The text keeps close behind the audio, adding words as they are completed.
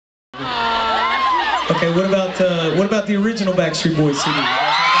Okay, what about the original Backstreet Boys CD?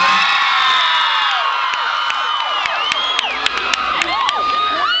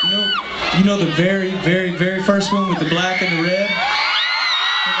 You know the very, very, very first one with the black and the red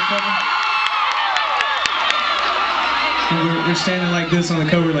on the cover? And we're standing like this on the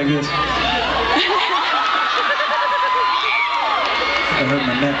cover, like this. I hurt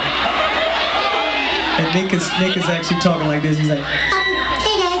my neck. And Nick is actually talking like this. He's like,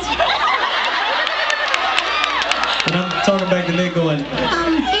 hey guys. And I'm talking back to Nick going,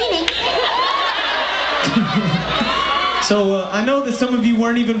 hey Nick. So I know that some of you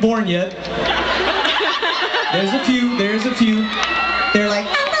weren't even born yet. There's a few. They're like,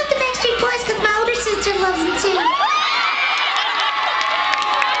 I love the Backstreet Boys because my older sister loves them too.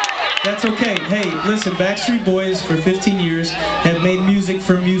 that's okay. Hey, listen, Backstreet Boys for 15 years have made music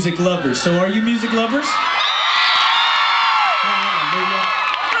for music lovers. So are you music lovers?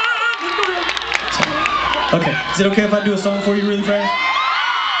 Okay, is it okay if I do a song for you really fast?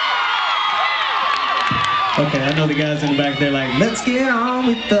 Okay, I know the guys in the back, they're like, let's get on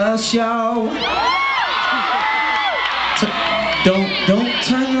with the show. So, don't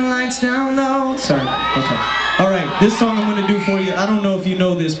turn the lights down low. Sorry, okay. All right, this song I'm gonna do for you, I don't know if you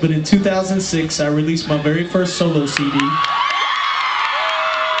know this, but in 2006, I released my very first solo CD.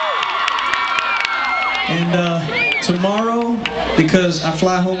 And tomorrow, because I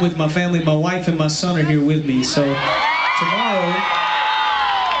fly home with my family, my wife and my son are here with me, so tomorrow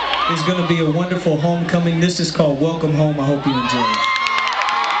is going to be a wonderful homecoming. This is called Welcome Home. I hope you enjoy it.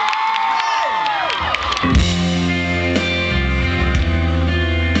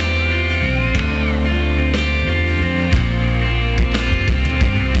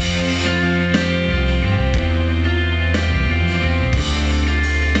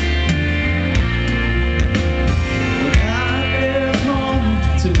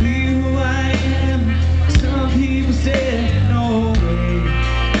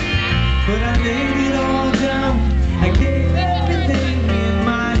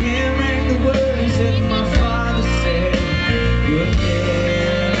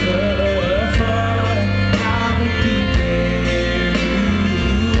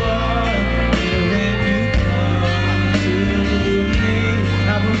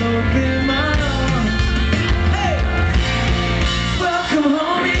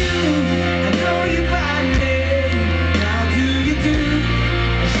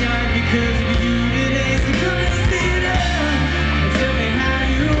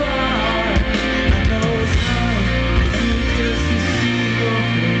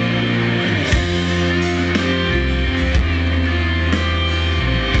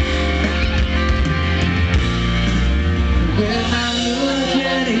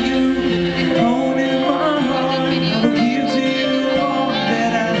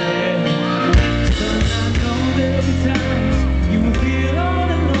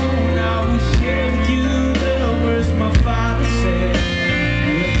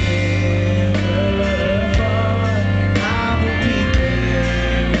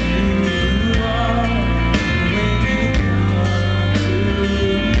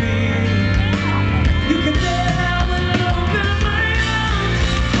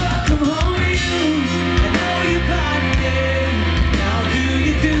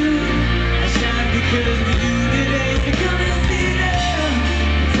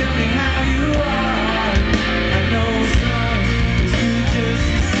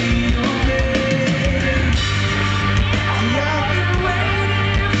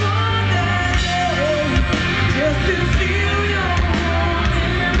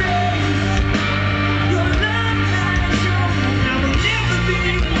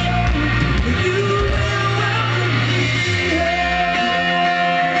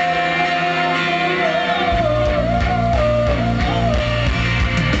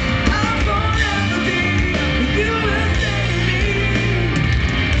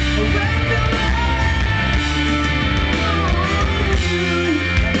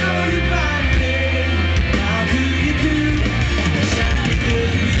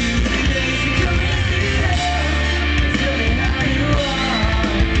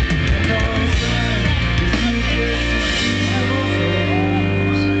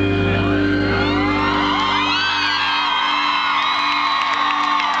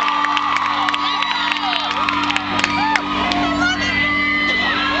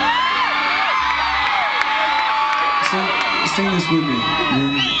 Sing this with me.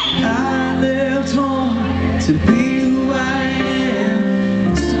 When I left home to be who I am.